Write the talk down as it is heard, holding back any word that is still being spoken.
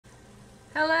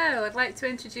Hello, I'd like to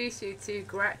introduce you to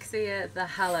Graxir the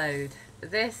Hallowed.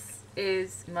 This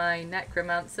is my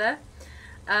necromancer.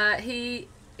 He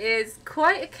is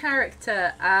quite a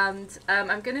character, and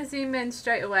I'm going to zoom in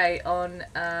straight away on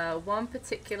one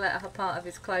particular part of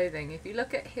his clothing. If you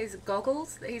look at his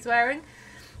goggles that he's wearing,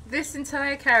 this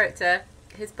entire character,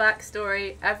 his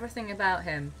backstory, everything about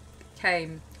him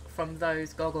came from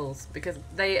those goggles because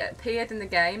they appeared in the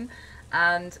game.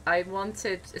 And I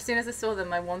wanted, as soon as I saw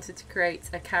them, I wanted to create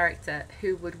a character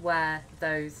who would wear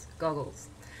those goggles.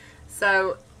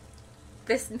 So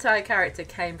this entire character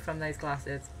came from those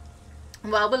glasses.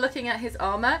 While we're looking at his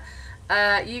armour,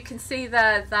 you can see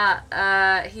there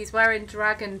that he's wearing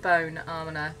dragon bone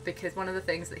armour because one of the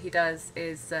things that he does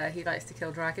is he likes to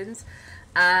kill dragons.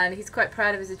 And he's quite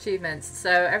proud of his achievements. So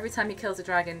every time he kills a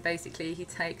dragon, basically he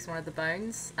takes one of the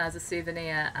bones as a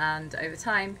souvenir, and over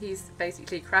time he's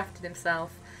basically crafted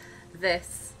himself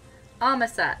this armor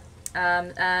set.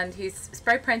 And he's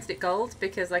spray painted it gold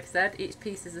because, like I said, each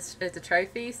piece is a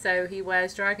trophy. So he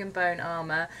wears dragon bone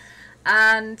armor,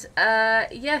 and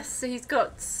yes, so he's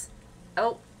got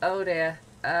oh dear,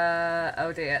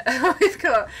 we've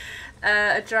got.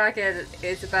 A dragon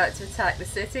is about to attack the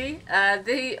city.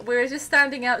 We're just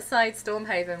standing outside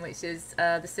Stormhaven, which is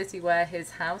the city where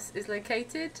his house is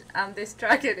located, and this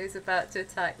dragon is about to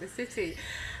attack the city.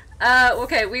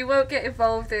 Okay, we won't get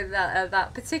involved in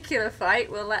that particular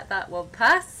fight. We'll let that one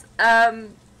pass. So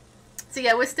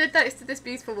yeah, we're stood next to this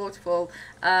beautiful waterfall,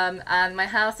 and my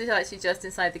house is actually just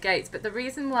inside the gates. But the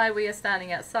reason why we are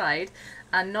standing outside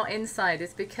and not inside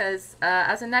is because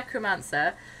as a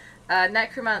necromancer,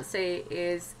 necromancy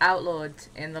is outlawed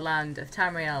in the land of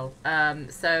Tamriel,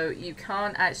 so you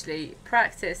can't actually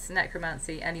practice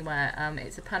necromancy anywhere.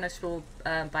 It's a punishable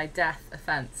by death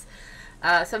offence.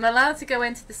 So I'm allowed to go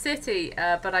into the city,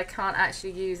 but I can't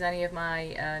actually use any of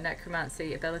my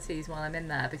necromancy abilities while I'm in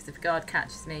there, because if a guard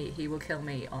catches me, he will kill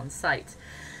me on sight.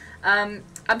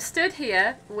 I'm stood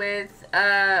here with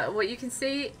what you can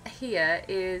see here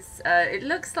is it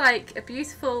looks like a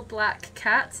beautiful black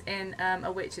cat in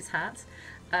a witch's hat,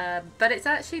 but it's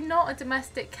actually not a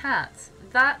domestic cat.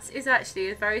 That is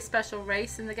actually a very special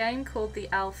race in the game called the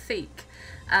Alfiq,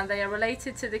 and they are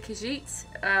related to the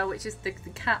Khajiit, which is the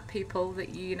cat people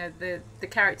that you know, the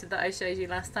character that I showed you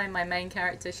last time, my main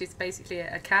character. She's basically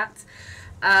a cat.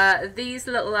 These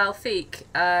little Alfiq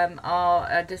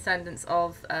are descendants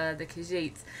of the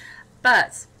Khajiit,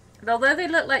 but although they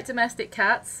look like domestic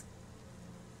cats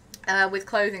with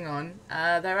clothing on,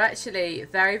 they're actually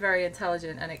very, very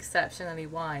intelligent and exceptionally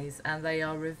wise, and they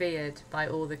are revered by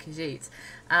all the Khajiit.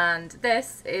 And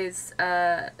this is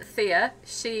Thea.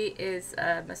 She is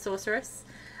a sorceress,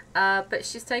 but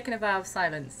she's taken a vow of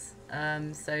silence.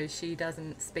 So she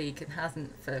doesn't speak and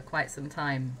hasn't for quite some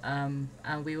time, and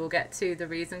we will get to the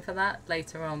reason for that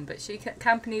later on, but she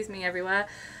accompanies me everywhere.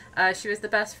 She was the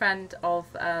best friend of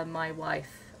my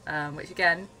wife, which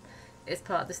again is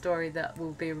part of the story that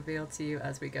will be revealed to you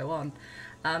as we go on.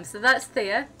 So that's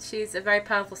Thea. She's a very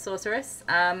powerful sorceress,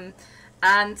 and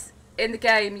in the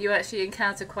game you actually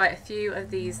encounter quite a few of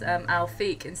these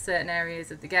Alfiq in certain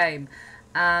areas of the game,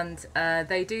 and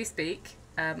they do speak.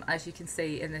 As you can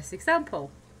see in this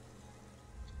example.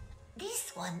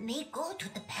 This one may go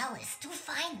to the palace to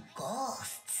find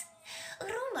ghosts.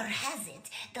 Rumor has it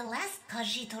the last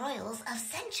Khajiit royals of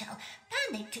Senchal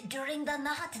panicked during the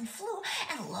Nahatan flu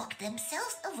and locked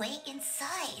themselves away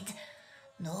inside.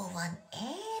 No one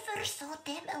ever saw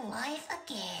them alive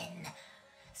again.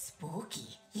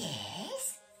 Spooky,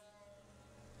 yes?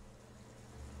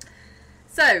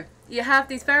 So, you have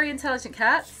these very intelligent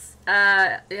cats.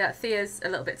 Yeah, Thea's a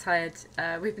little bit tired.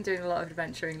 We've been doing a lot of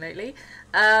adventuring lately.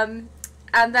 And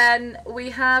then we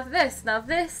have this. Now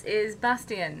this is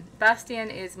Bastian. Bastian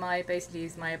is basically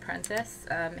my apprentice.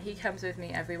 He comes with me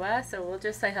everywhere, so we'll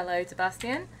just say hello to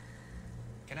Bastian.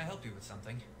 Can I help you with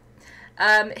something?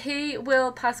 He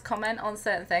will pass comment on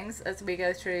certain things as we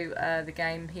go through the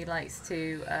game. He likes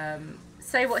to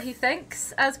say what he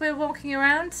thinks as we're walking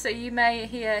around, so you may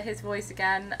hear his voice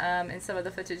again in some of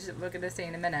the footage that we're going to see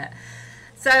in a minute.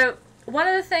 So one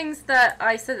of the things that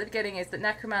I said at the beginning is that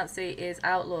necromancy is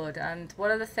outlawed, and one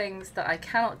of the things that I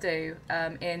cannot do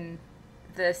in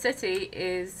the city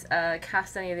is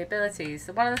cast any of the abilities.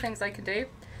 So one of the things I can do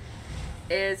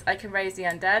is I can raise the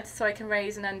undead, so I can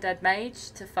raise an undead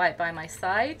mage to fight by my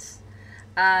side,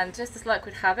 and just as luck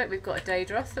would have it, we've got a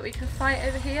Daedroth that we can fight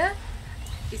over here.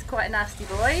 He's quite a nasty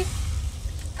boy.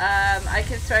 I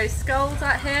can throw skulls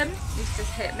at him. He's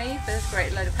just hit me for this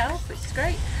great load of health, which is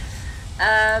great.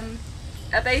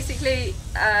 basically,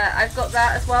 I've got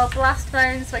that as well. Blast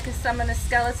Bone, so I can summon a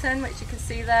skeleton, which you can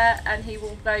see there, and he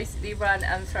will basically run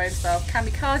and throw himself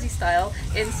kamikaze style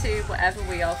into whatever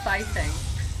we are fighting.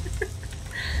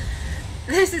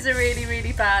 This is a really,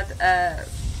 really bad,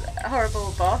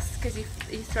 horrible boss because he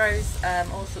throws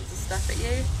all sorts of stuff at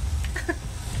you.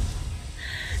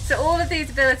 So all of these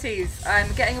abilities,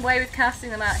 I'm getting away with casting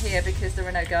them out here because there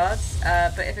are no guards,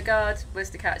 but if a guard was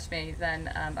to catch me, then,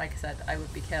 like I said, I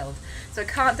would be killed. So I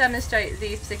can't demonstrate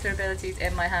these particular abilities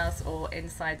in my house or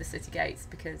inside the city gates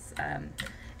because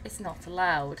it's not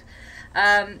allowed.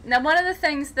 Now, one of the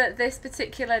things that this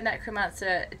particular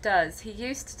necromancer does, he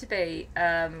used to be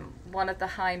one of the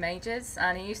high mages,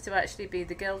 and he used to actually be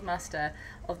the guild master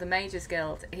of the Mages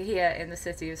Guild here in the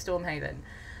city of Stormhaven.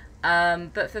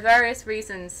 But for various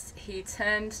reasons, he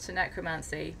turned to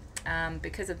necromancy.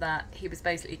 Because of that, he was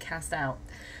basically cast out.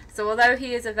 So although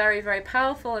he is a very, very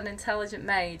powerful and intelligent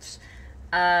mage,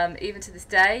 even to this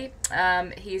day,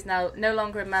 he's now no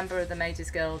longer a member of the Mages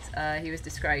Guild. He was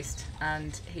disgraced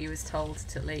and he was told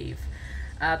to leave.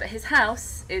 But his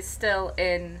house is still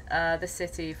in the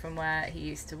city from where he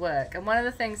used to work. And one of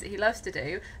the things that he loves to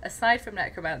do, aside from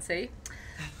necromancy,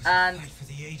 and Fight for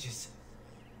the ages.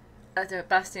 I don't know,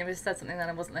 Bastian was said something that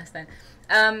I wasn't listening.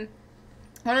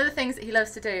 One of the things that he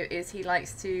loves to do is he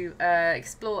likes to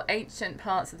explore ancient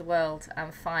parts of the world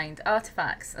and find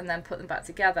artifacts and then put them back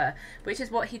together, which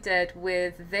is what he did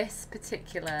with this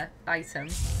particular item.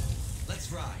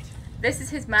 Let's ride. This is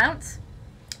his mount.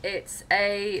 It's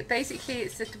basically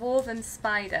it's a dwarven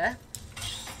spider,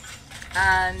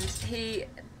 and he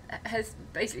has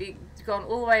basically gone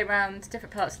all the way around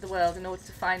different parts of the world in order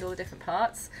to find all the different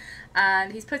parts,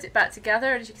 and he's put it back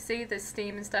together, and as you can see there's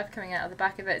steam and stuff coming out of the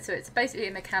back of it, so it's basically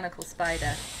a mechanical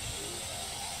spider.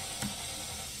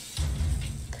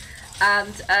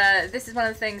 And this is one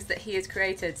of the things that he has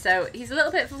created. So he's a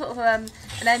little bit of sort of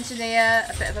an engineer,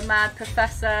 a bit of a mad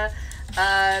professor,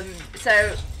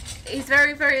 so he's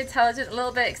very, very intelligent, a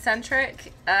little bit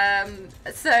eccentric.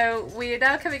 So we are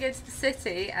now coming into the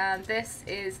city, and this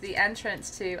is the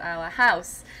entrance to our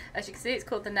house. As you can see, it's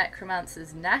called the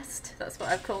Necromancer's Nest. That's what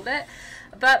I've called it.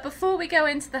 But before we go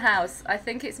into the house, I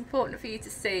think it's important for you to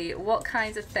see what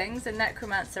kinds of things a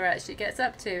Necromancer actually gets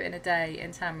up to in a day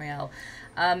in Tamriel.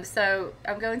 So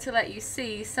I'm going to let you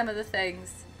see some of the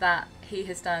things that he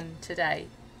has done today.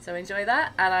 So enjoy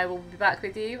that, and I will be back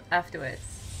with you afterwards.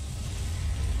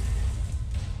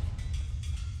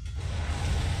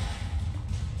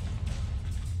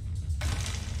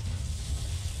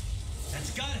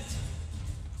 Got it.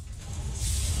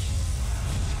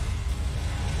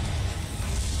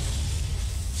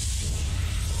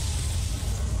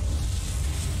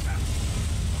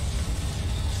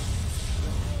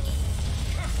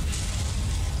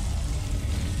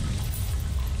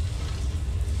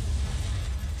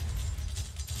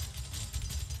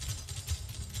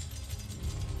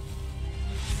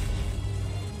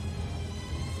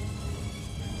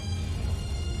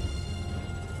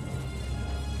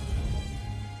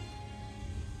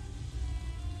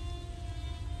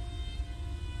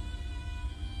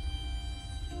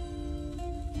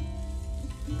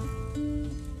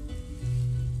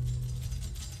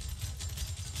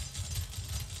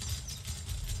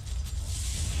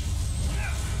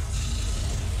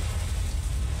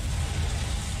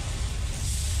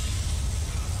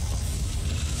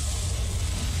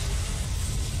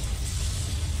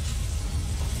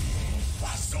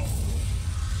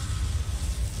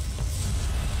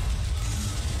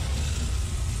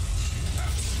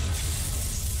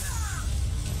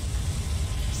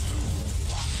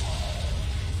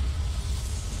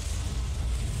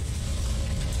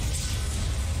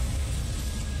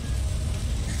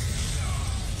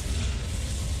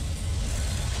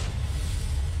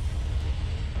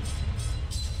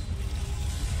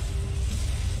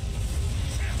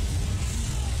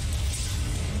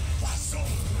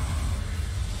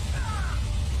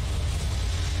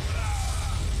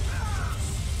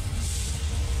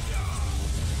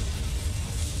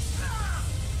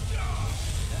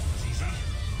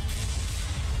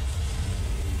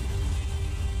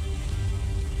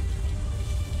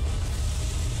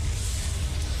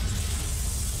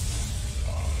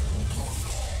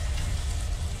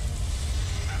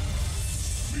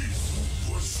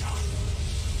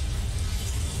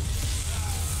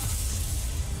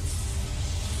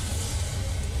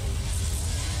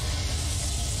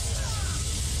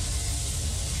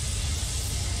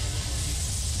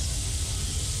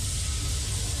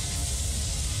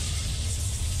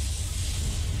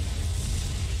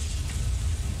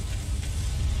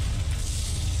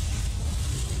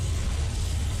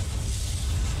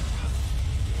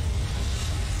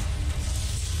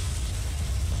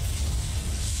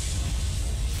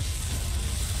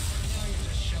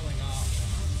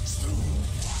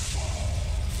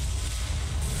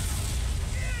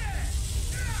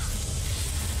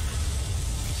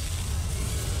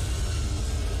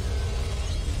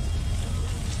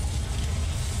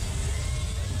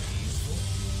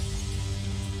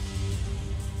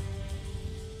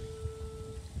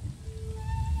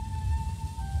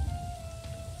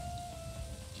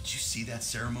 see that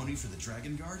ceremony for the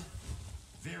Dragon Guard?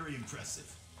 Very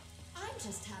impressive. I'm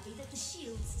just happy that the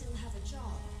shields still have a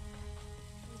job.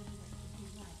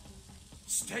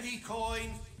 Steady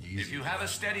coin. If you have a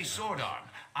steady sword arm,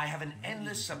 I have an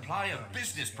endless supply of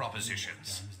business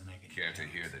propositions. Care to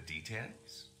hear the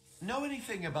details? Know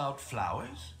anything about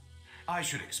flowers? I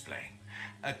should explain.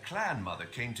 A clan mother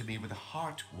came to me with a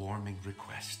heart-warming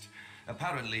request.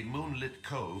 Apparently, Moonlit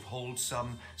Cove holds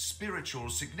some spiritual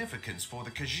significance for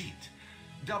the Khajiit.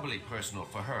 Doubly personal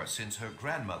for her since her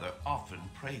grandmother often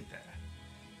prayed there.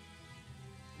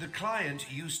 The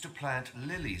client used to plant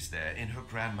lilies there in her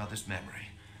grandmother's memory.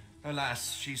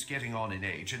 Alas, she's getting on in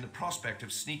age, and the prospect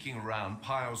of sneaking around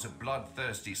piles of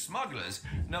bloodthirsty smugglers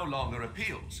no longer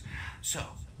appeals. So,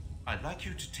 I'd like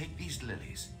you to take these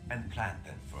lilies and plant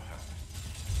them for her.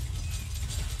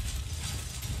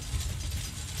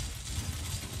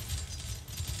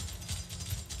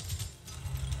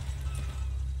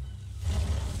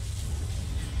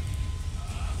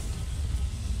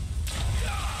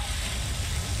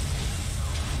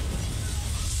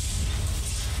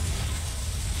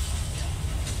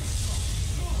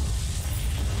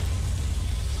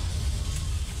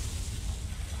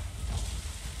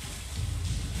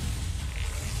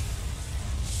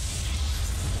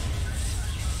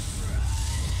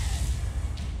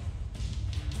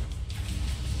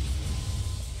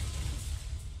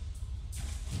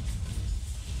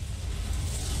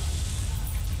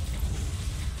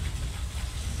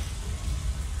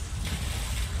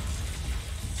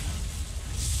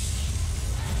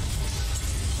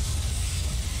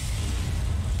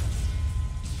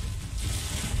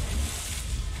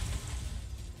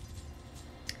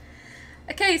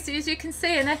 Okay, so as you can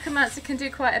see, a necromancer can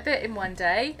do quite a bit in one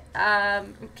day.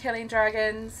 Killing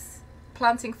dragons,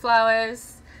 planting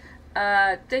flowers,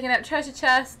 digging up treasure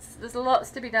chests. There's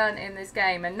lots to be done in this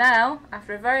game. And now,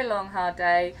 after a very long, hard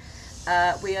day,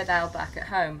 we are now back at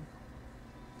home.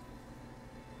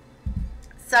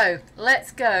 So,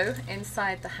 let's go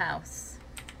inside the house.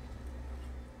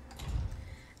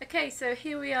 Okay, so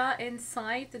here we are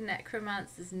inside the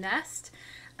necromancer's nest.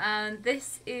 And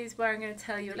this is where I'm going to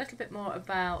tell you a little bit more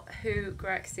about who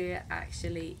Graxir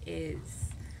actually is.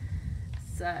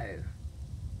 So,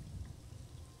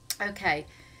 okay,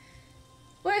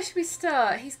 where should we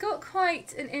start? He's got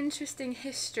quite an interesting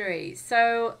history.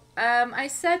 So, I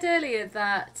said earlier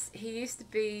that he used to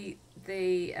be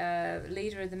the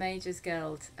leader of the Mages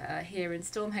Guild here in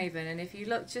Stormhaven. And if you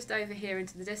look just over here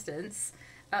into the distance,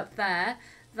 up there,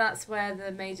 that's where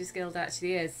the Mages Guild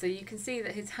actually is. So you can see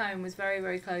that his home was very,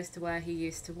 very close to where he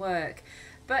used to work.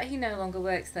 But he no longer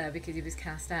works there because he was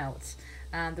cast out.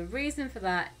 And the reason for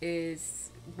that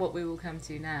is what we will come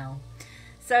to now.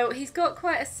 So he's got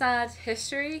quite a sad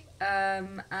history,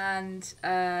 and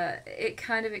it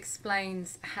kind of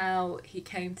explains how he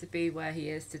came to be where he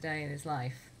is today in his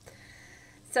life.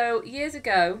 So years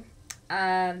ago,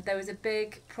 there was a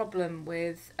big problem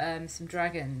with some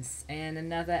dragons in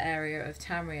another area of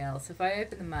Tamriel. So if I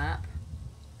open the map,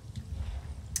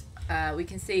 we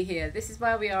can see here, this is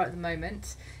where we are at the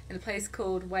moment, in a place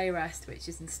called Wayrest, which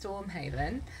is in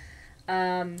Stormhaven.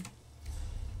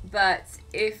 But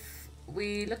if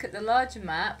we look at the larger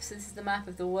map, so this is the map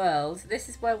of the world, this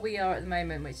is where we are at the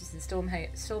moment, which is in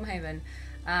Stormhaven.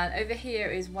 And over here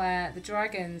is where the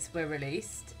dragons were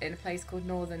released, in a place called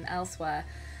Northern Elsewhere.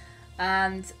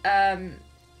 And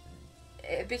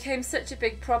it became such a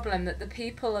big problem that the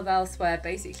people of Elsewhere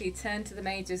basically turned to the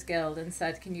Mages Guild and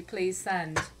said, can you please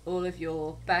send all of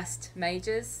your best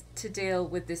mages to deal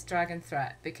with this dragon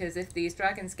threat? Because if these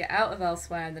dragons get out of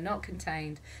Elsewhere and they're not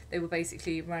contained, they will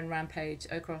basically run rampage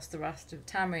across the rest of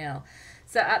Tamriel.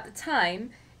 So at the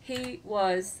time, he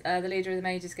was the leader of the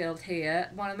Mages Guild here,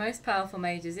 one of the most powerful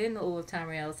mages in all of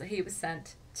Tamriel, so he was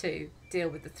sent to deal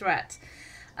with the threat.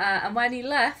 And when he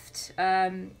left,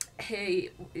 he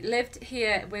lived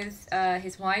here with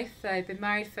his wife. They'd been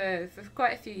married for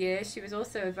quite a few years. She was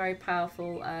also a very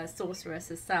powerful sorceress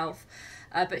herself.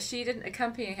 But she didn't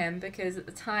accompany him because at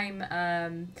the time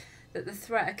that the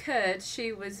threat occurred,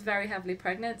 she was very heavily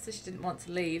pregnant, so she didn't want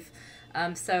to leave.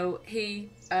 So he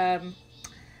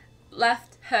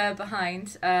left her behind,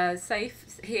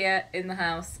 safe here in the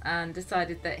house, and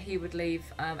decided that he would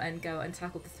leave and go and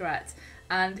tackle the threat.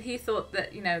 And he thought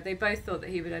that, you know, they both thought that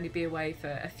he would only be away for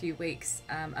a few weeks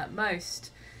at most.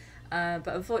 But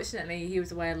unfortunately, he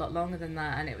was away a lot longer than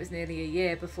that, and it was nearly a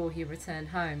year before he returned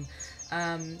home.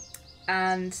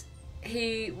 And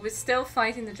he was still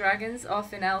fighting the dragons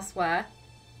off in Elsewhere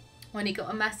when he got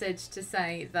a message to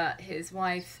say that his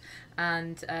wife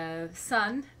and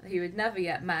son, who had never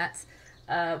yet met,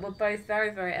 were both very,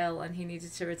 very ill, and he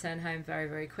needed to return home very,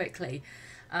 very quickly.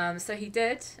 So he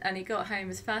did, and he got home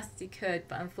as fast as he could,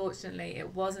 but unfortunately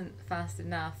it wasn't fast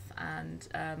enough, and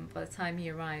by the time he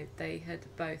arrived they had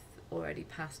both already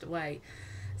passed away.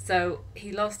 So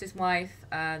he lost his wife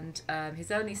and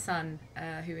his only son,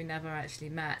 who he never actually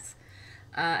met.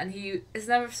 And he has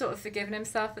never sort of forgiven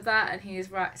himself for that, and he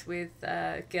is racked with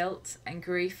guilt and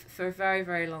grief for a very,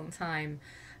 very long time.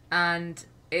 And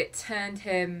it turned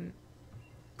him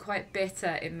quite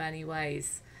bitter in many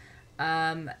ways.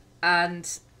 And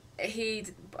after he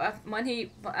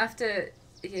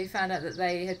found out that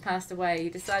they had passed away, he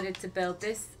decided to build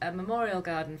this memorial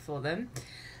garden for them,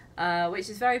 which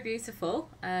is very beautiful.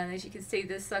 And as you can see,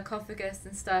 the sarcophagus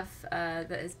and stuff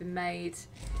that has been made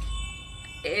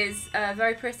is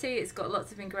very pretty. It's got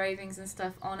lots of engravings and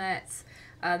stuff on it.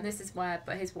 This is where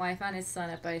his wife and his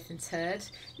son are both interred.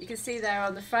 You can see there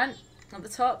on the front, on the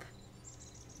top,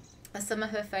 are some of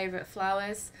her favourite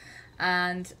flowers.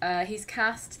 And he's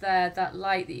cast there, that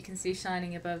light that you can see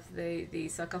shining above the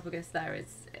sarcophagus there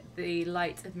is the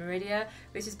light of Meridia,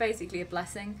 which is basically a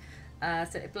blessing.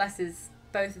 So it blesses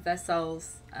both of their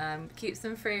souls, keeps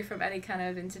them free from any kind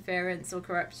of interference or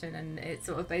corruption, and it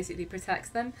sort of basically protects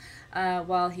them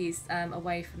while he's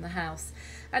away from the house.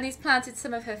 And he's planted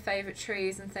some of her favourite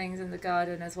trees and things in the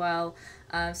garden as well.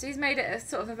 So he's made it a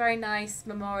sort of a very nice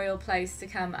memorial place to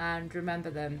come and remember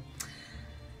them.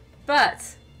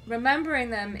 But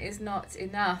remembering them is not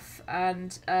enough,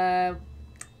 and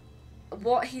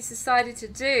what he's decided to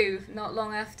do not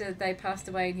long after they passed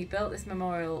away and he built this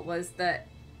memorial was that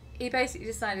he basically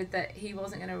decided that he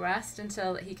wasn't going to rest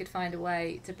until he could find a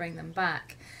way to bring them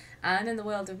back. And in the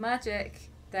world of magic,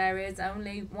 there is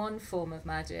only one form of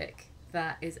magic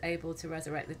that is able to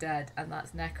resurrect the dead, and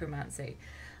that's necromancy.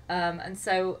 And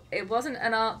so it wasn't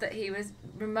an art that he was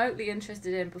remotely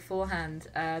interested in beforehand,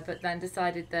 but then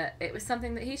decided that it was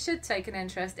something that he should take an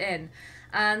interest in.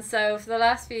 And so for the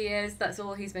last few years, that's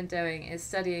all he's been doing, is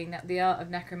studying the art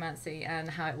of necromancy and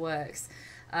how it works.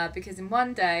 Because in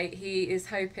one day he is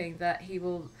hoping that he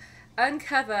will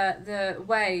uncover the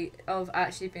way of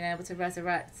actually being able to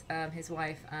resurrect his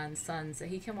wife and son, so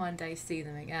he can one day see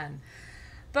them again.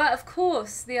 But of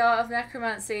course the art of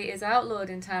necromancy is outlawed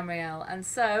in Tamriel, and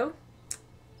so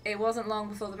it wasn't long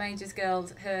before the Mages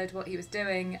Guild heard what he was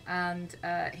doing, and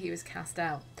he was cast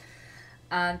out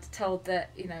and told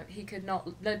that, you know, he could no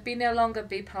longer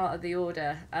be part of the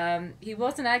order. He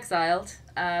wasn't exiled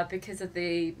because of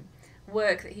the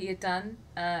work that he had done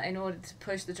in order to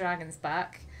push the dragons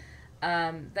back.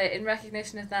 In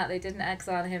recognition of that, they didn't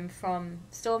exile him from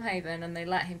Stormhaven, and they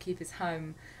let him keep his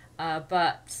home,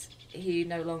 but he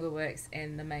no longer works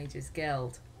in the Mages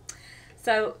Guild.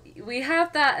 So we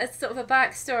have that as sort of a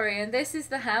backstory, and this is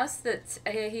the house that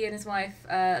he and his wife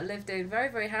lived in very,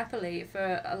 very happily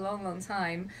for a long, long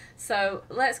time. So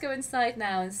let's go inside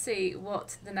now and see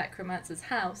what the necromancer's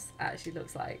house actually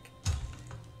looks like.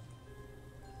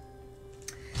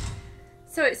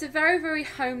 So it's a very, very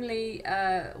homely,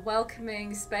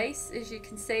 welcoming space, as you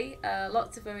can see.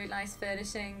 Lots of very nice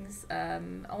furnishings,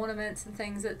 ornaments and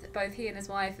things that both he and his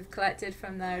wife have collected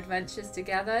from their adventures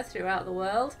together throughout the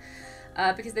world.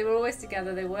 Because they were always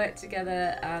together, they worked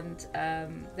together, and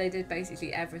they did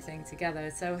basically everything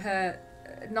together. So her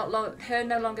no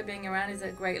longer being around is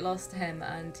a great loss to him,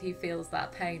 and he feels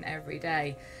that pain every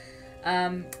day.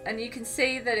 And you can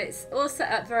see that it's all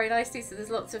set up very nicely, so there's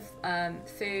lots of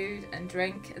food and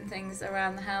drink and things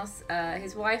around the house.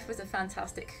 His wife was a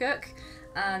fantastic cook,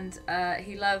 and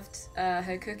he loved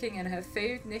her cooking and her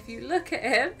food, and if you look at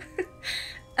him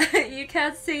you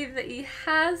can see that he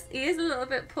is a little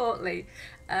bit portly,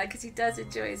 because he does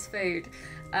enjoy his food.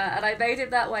 And I made him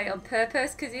that way on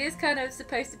purpose, because he is kind of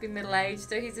supposed to be middle-aged,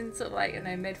 so he's in sort of like, you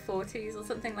know, mid-40s or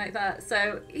something like that.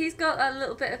 So he's got a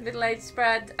little bit of middle-aged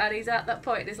spread, and he's at that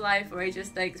point in his life where he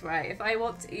just thinks, right, if I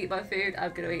want to eat my food,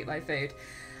 I'm going to eat my food.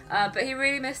 But he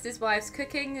really missed his wife's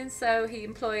cooking, and so he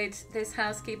employed this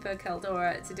housekeeper,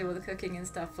 Caldora, to do all the cooking and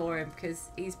stuff for him, because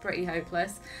he's pretty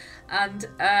hopeless. And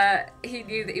he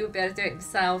knew that he would be able to do it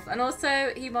himself, and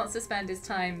also he wants to spend his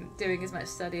time doing as much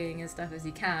studying and stuff as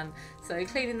he can. So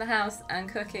cleaning the house and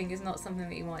cooking is not something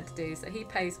that he wanted to do, so he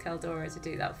pays Caldora to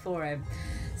do that for him.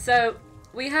 So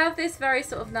we have this very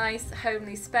sort of nice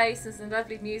homely space, and some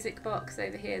lovely music box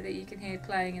over here that you can hear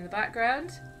playing in the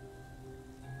background.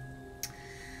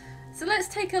 So let's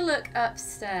take a look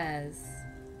upstairs.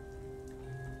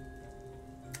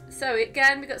 So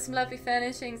again, we've got some lovely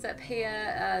furnishings up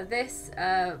here. This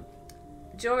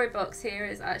jewellery box here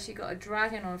has actually got a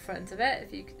dragon on the front of it,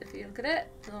 if you look at it,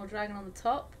 a little dragon on the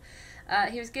top.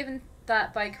 He was given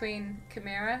that by Queen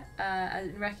Chimera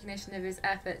in recognition of his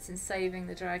efforts in saving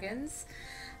the dragons.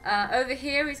 Over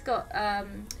here he's got,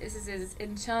 this is his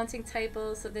enchanting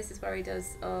table, so this is where he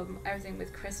does everything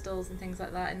with crystals and things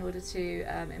like that in order to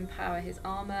empower his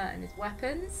armour and his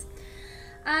weapons.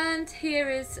 And here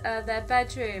is their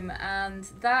bedroom, and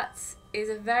that is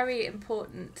a very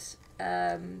important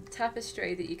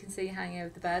tapestry that you can see hanging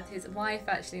over the bed. His wife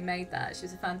actually made that.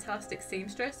 She's a fantastic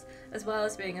seamstress as well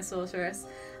as being a sorceress,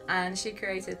 and she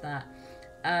created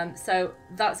that. So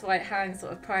that's why it hangs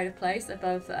sort of pride of place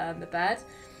above the bed.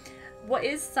 What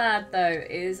is sad though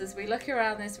is as we look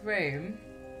around this room,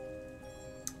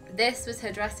 this was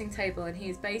her dressing table and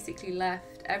he's basically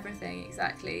left everything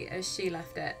exactly as she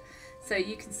left it. So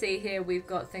you can see here we've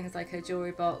got things like her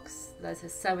jewellery box, there's her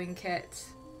sewing kit,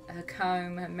 her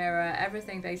comb, her mirror,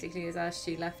 everything basically is as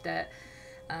she left it.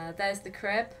 There's the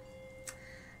crib.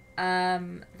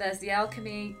 There's the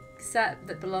alchemy set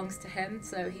that belongs to him,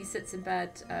 so he sits in bed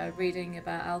reading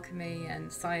about alchemy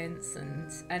and science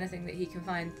and anything that he can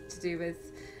find to do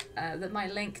with that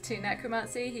might link to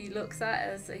necromancy. He looks at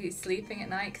as he's sleeping at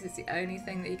night because it's the only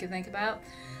thing that he can think about.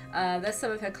 There's some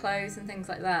of her clothes and things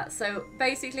like that. So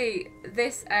basically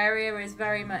this area is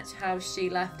very much how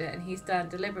she left it, and he's done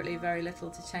deliberately very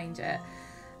little to change it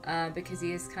because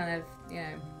he is kind of, you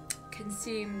know,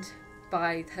 consumed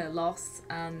by her loss,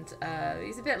 and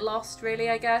he's a bit lost really,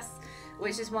 I guess,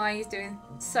 which is why he's doing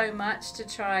so much to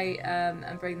try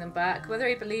and bring them back. Whether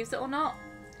he believes it or not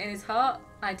in his heart,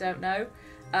 I don't know,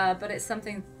 but it's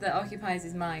something that occupies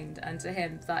his mind, and to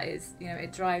him that is, you know,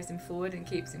 it drives him forward and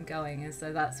keeps him going, and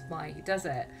so that's why he does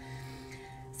it.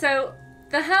 So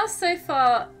the house so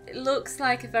far looks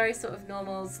like a very sort of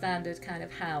normal standard kind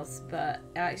of house, but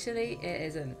actually it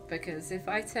isn't, because if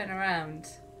I turn around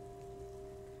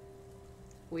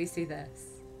we see this.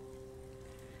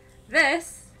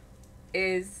 This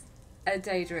is a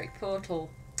Daedric portal,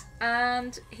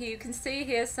 and you can see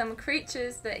here some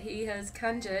creatures that he has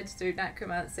conjured through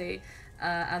necromancy,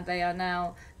 and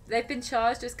they've been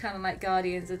charged as kind of like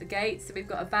guardians of the gates. So we've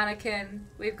got a Bannekin,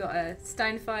 we've got a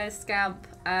Stonefire Scamp,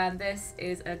 and this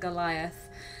is a Goliath.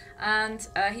 And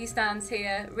he stands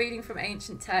here reading from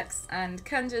ancient texts and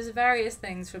conjures various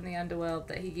things from the underworld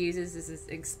that he uses as his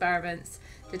experiments,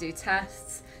 to do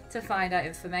tests, to find out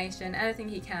information, anything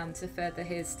he can to further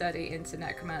his study into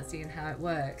necromancy and how it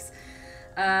works.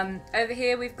 Over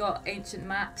here we've got ancient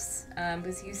maps,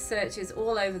 because he searches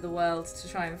all over the world to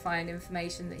try and find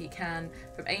information that he can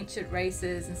from ancient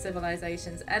races and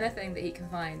civilizations, anything that he can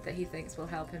find that he thinks will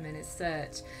help him in his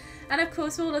search. And of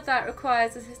course all of that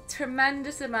requires a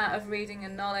tremendous amount of reading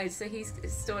and knowledge, so he's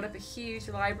stored up a huge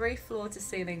library, floor to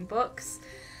ceiling books.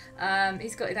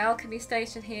 He's got an alchemy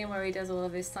station here where he does all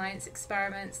of his science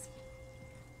experiments.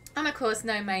 And of course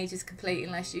no mage is complete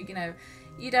unless you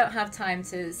don't have time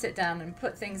to sit down and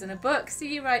put things in a book, so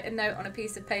you write a note on a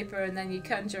piece of paper and then you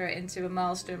conjure it into a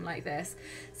maelstrom like this.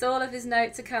 So all of his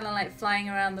notes are kind of like flying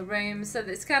around the room, so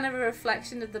it's kind of a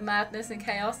reflection of the madness and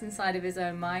chaos inside of his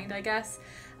own mind, I guess.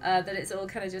 That it's all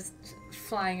kind of just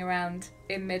flying around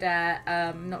in midair,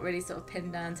 not really sort of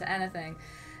pinned down to anything.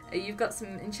 You've got some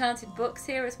enchanted books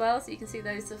here as well, so you can see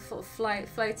those are sort of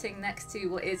floating next to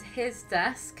what is his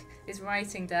desk, his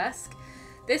writing desk.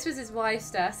 This was his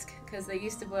wife's desk, because they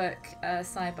used to work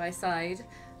side by side,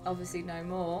 obviously no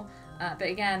more. But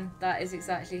again, that is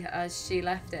exactly as she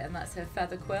left it, and that's her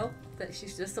feather quill that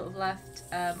she's just sort of left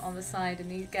on the side,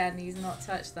 and again, he's not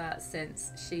touched that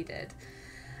since she did.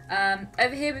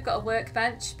 Over here we've got a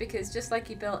workbench, because just like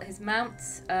he built his mount,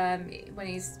 when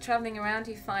he's travelling around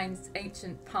he finds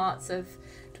ancient parts of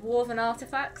dwarven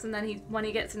artifacts, and then when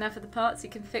he gets enough of the parts he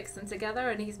can fix them together,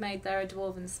 and he's made there a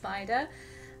dwarven spider,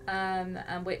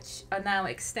 and which are now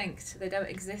extinct. They don't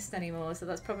exist anymore, so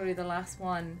that's probably the last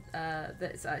one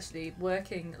that's actually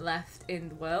working left in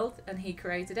the world, and he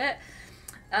created it.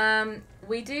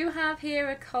 We do have here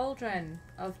a cauldron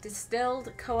of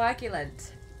distilled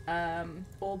coagulant,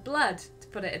 or blood, to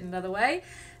put it in another way.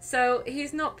 So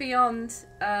he's not beyond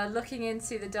looking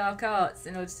into the dark arts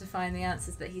in order to find the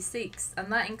answers that he seeks,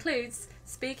 and that includes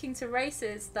speaking to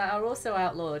races that are also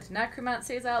outlawed.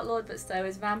 Necromancy is outlawed, but so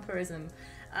is vampirism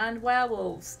and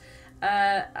werewolves.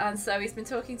 And so he's been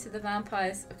talking to the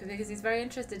vampires because he's very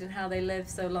interested in how they live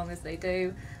so long as they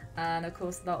do, and of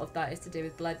course a lot of that is to do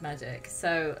with blood magic.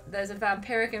 So there's a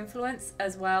vampiric influence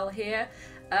as well here.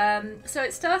 So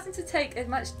it's starting to take a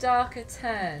much darker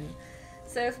turn.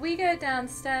 So if we go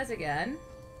downstairs again,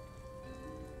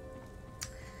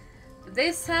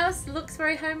 this house looks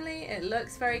very homely, it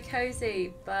looks very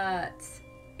cozy, but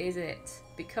is it?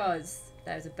 Because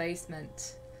there's a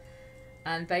basement,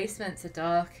 and basements are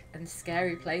dark and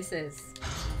scary places.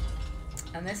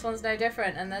 And this one's no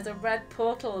different, and there's a red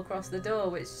portal across the door,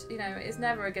 which, you know, is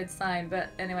never a good sign. But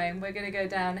anyway, we're going to go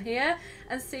down here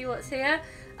and see what's here,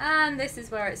 and this is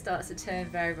where it starts to turn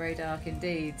very, very dark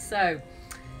indeed. So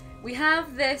we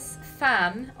have this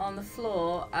fan on the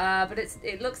floor, but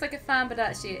it looks like a fan, but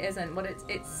actually it isn't. What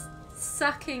it's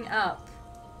sucking up,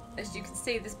 as you can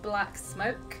see, this black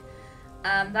smoke.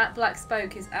 And that black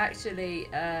smoke is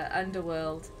actually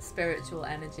underworld spiritual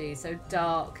energy. So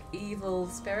dark, evil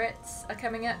spirits are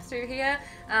coming up through here.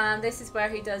 And this is where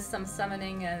he does some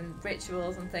summoning and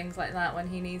rituals and things like that when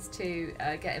he needs to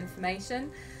get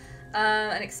information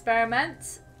and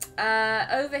experiment.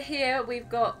 Over here we've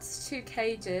got 2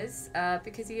 cages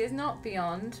because he is not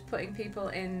beyond putting people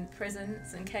in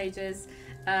prisons and cages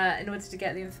in order to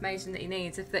get the information that he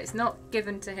needs. If it's not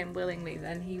given to him willingly,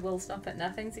 then he will stop at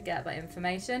nothing to get that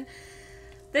information.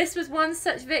 This was one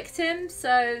such victim.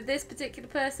 So this particular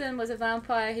person was a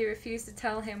vampire. He refused to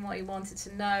tell him what he wanted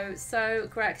to know. So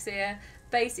Graxir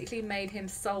basically made him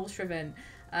soul-shriven.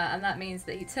 And that means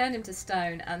that he turned him to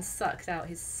stone and sucked out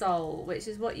his soul, which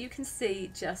is what you can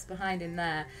see just behind him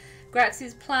there.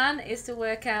 Graxir's plan is to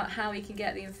work out how he can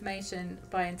get the information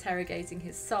by interrogating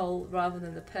his soul rather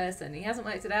than the person. He hasn't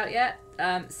worked it out yet,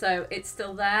 so it's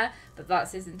still there, but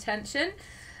that's his intention.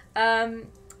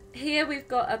 Here we've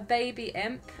got a baby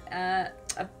imp, a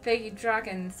baby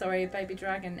dragon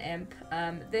imp.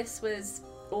 This was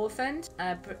orphaned.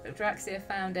 Graxir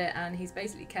found it and he's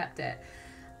basically kept it.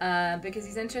 Because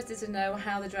he's interested to know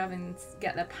how the dragons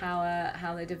get their power,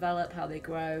 how they develop, how they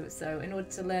grow. So in order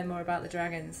to learn more about the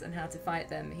dragons and how to fight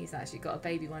them, he's actually got a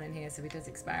baby one in here, so he does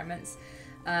experiments.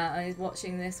 And he's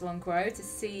watching this one grow to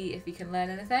see if he can learn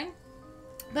anything.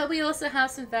 But we also have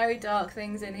some very dark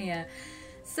things in here.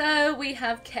 So we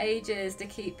have cages to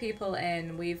keep people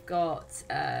in. We've got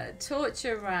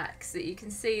torture racks that you can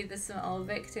see there's some old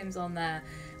victims on there.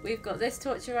 We've got this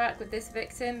torture rack with this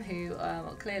victim who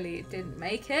clearly didn't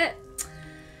make it.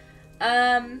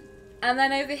 And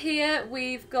then over here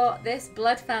we've got this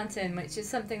blood fountain, which is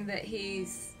something that he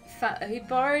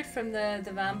borrowed from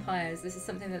the vampires. This is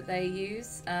something that they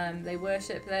use. They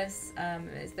worship this.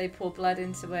 They pour blood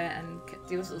into it and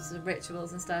do all sorts of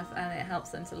rituals and stuff, and it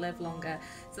helps them to live longer.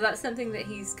 So that's something that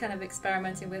he's kind of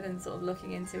experimenting with and sort of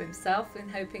looking into himself and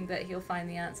hoping that he'll find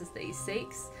the answers that he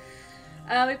seeks.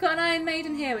 We've got an Iron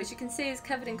Maiden here, which you can see is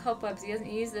covered in cobwebs. He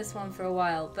hasn't used this one for a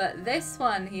while, but this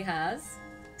one he has.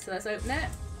 So let's open it.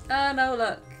 Oh no,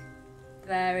 look.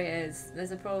 There it is.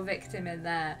 There's a poor victim in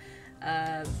there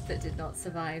that did not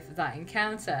survive that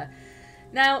encounter.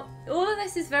 Now, all of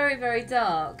this is very, very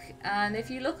dark, and if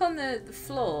you look on the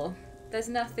floor, there's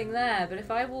nothing there. But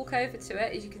if I walk over to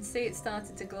it, as you can see, it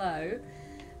started to glow.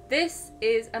 This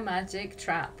is a magic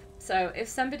trap. So if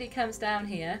somebody comes down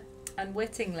here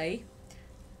unwittingly,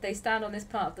 they stand on this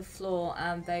part of the floor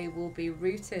and they will be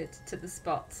rooted to the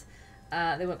spot.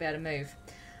 They won't be able to move.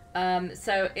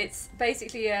 So it's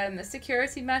basically a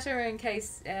security measure in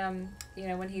case, you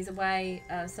know, when he's away,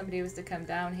 somebody was to come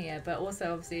down here. But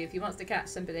also, obviously, if he wants to catch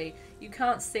somebody, you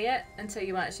can't see it until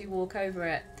you actually walk over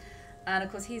it. And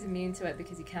of course, he's immune to it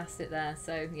because he cast it there.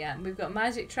 So yeah, we've got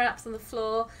magic traps on the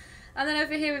floor. And then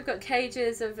over here we've got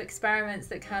cages of experiments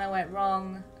that kind of went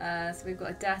wrong. So we've got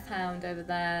a death hound over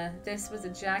there. This was a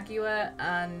jaguar,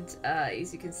 and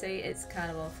as you can see, it's kind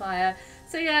of on fire.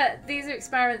 So yeah, these are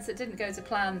experiments that didn't go to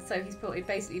plan, so he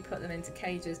basically put them into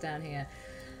cages down here.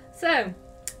 So,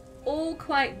 all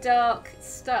quite dark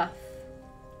stuff.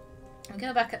 I'm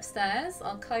going back upstairs.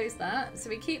 I'll close that. So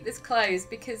we keep this closed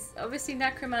because obviously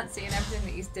necromancy and everything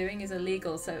that he's doing is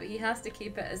illegal, so he has to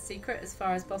keep it as secret as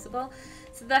far as possible.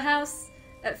 So the house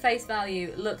at face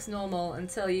value looks normal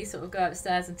until you sort of go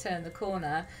upstairs and turn the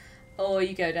corner, or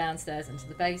you go downstairs into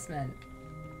the basement.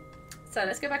 So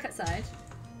let's go back outside.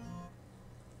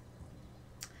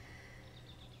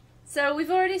 So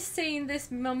we've already seen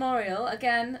this memorial.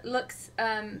 Again, looks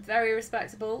very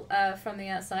respectable from the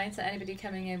outside, so anybody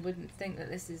coming in wouldn't think that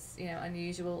this is, you know,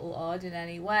 unusual or odd in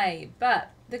any way.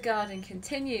 But the garden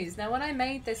continues. Now, when I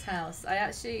made this house, I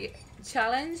actually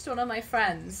challenged one of my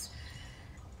friends.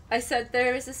 I said,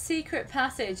 there is a secret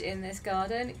passage in this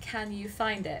garden. Can you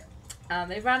find it?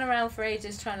 They ran around for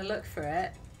ages trying to look for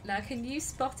it. Now, can you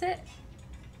spot it?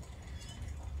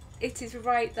 It is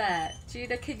right there.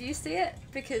 Judah, could you see it?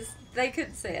 Because they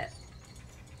couldn't see it.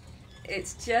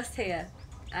 It's just here.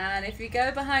 And if we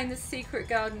go behind the secret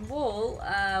garden wall,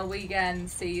 we again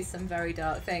see some very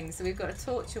dark things. So we've got a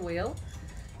torture wheel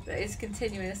that is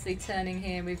continuously turning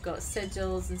here. We've got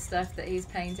sigils and stuff that he's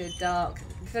painted dark.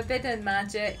 Forbidden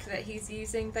magic that he's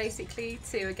using basically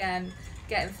to, again,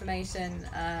 get information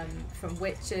from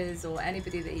witches or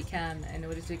anybody that he can in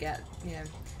order to get, you know,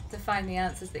 to find the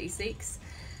answers that he seeks.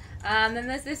 And then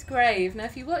there's this grave. Now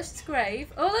if you watch this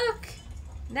grave, oh look!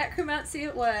 Necromancy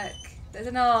at work. There's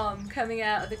an arm coming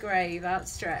out of the grave,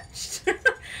 outstretched.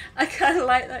 I kind of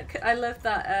like that. I love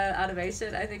that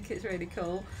animation. I think it's really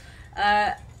cool.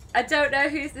 I don't know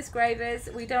whose this grave is.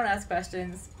 We don't ask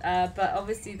questions. But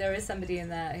obviously there is somebody in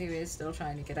there who is still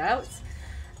trying to get out.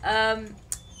 And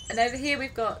over here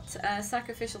we've got a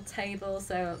sacrificial table.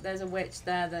 So there's a witch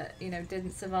there that, you know,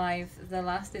 didn't survive the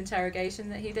last interrogation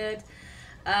that he did.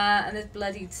 And there's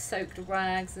bloody soaked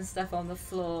rags and stuff on the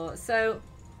floor. So,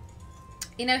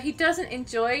 you know, he doesn't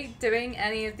enjoy doing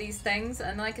any of these things.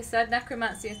 And like I said,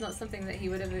 necromancy is not something that he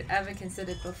would have ever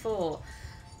considered before.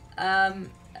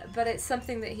 But it's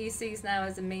something that he sees now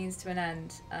as a means to an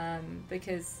end.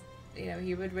 Because, you know,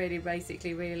 he would really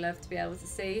love to be able to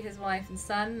see his wife and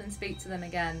son and speak to them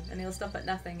again. And he'll stop at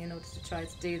nothing in order to try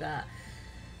to do that.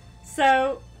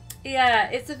 So, yeah,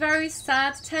 it's a very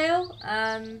sad tale.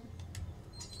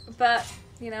 But,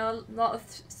 you know, a lot of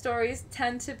stories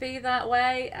tend to be that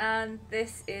way, and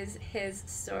this is his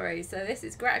story. So this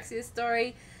is Graxir's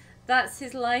story. That's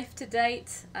his life to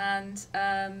date, and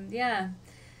yeah.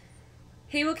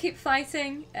 He will keep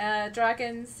fighting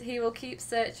dragons, he will keep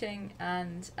searching,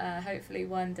 and hopefully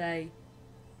one day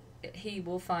he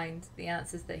will find the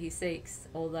answers that he seeks,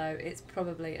 although it's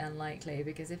probably unlikely,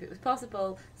 because if it was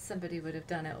possible, somebody would have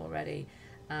done it already,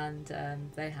 and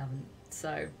they haven't.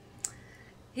 So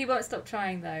he won't stop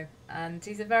trying though, and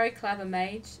he's a very clever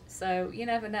mage, so you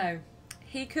never know.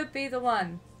 He could be the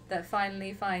one that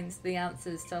finally finds the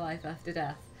answers to life after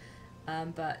death,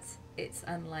 but it's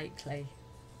unlikely.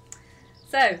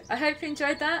 So, I hope you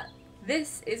enjoyed that.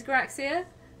 This is Graxir,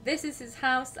 this is his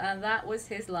house, and that was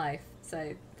his life.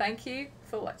 So, thank you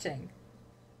for watching.